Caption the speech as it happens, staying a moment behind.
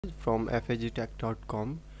from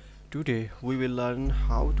fagtech.com. Today we will learn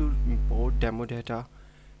how to import demo data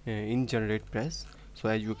in GeneratePress. So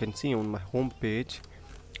as you can see on my home page,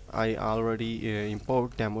 I already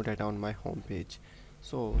import demo data on my home page.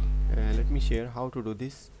 So let me share how to do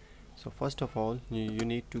this. So first of all, you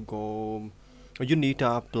need to go. You need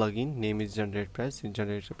a plugin. Name is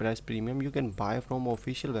GeneratePress Premium. You can buy from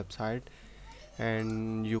official website,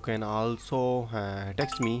 and you can also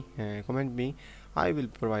text me, comment me. I will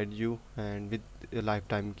provide you and with a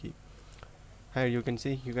lifetime key. Here you can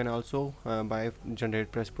see you can also buy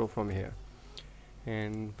GeneratePress Pro from here.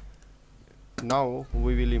 And now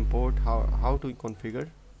we will import how to configure.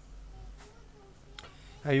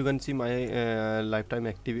 You can see my lifetime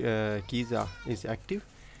active keys is active,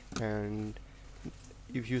 and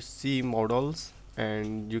if you see models,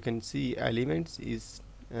 and you can see elements is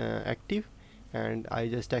active, and I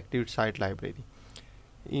just activate site library.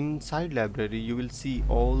 Inside library you will see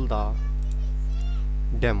all the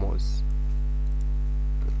demos.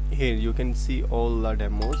 Here you can see all the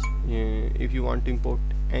demos. If you want to import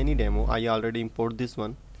any demo, I already import this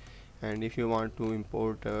one, and if you want to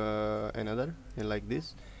import another like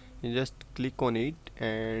this, you just click on it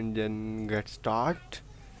and then get start.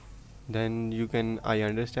 Then you can I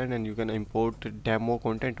understand, and you can import demo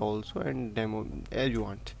content also and demo as you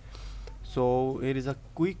want. So here is a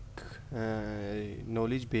quick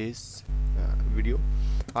knowledge base video.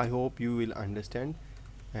 I hope you will understand,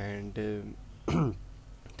 and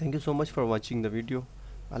thank you so much for watching the video.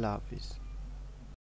 Allah Hafiz.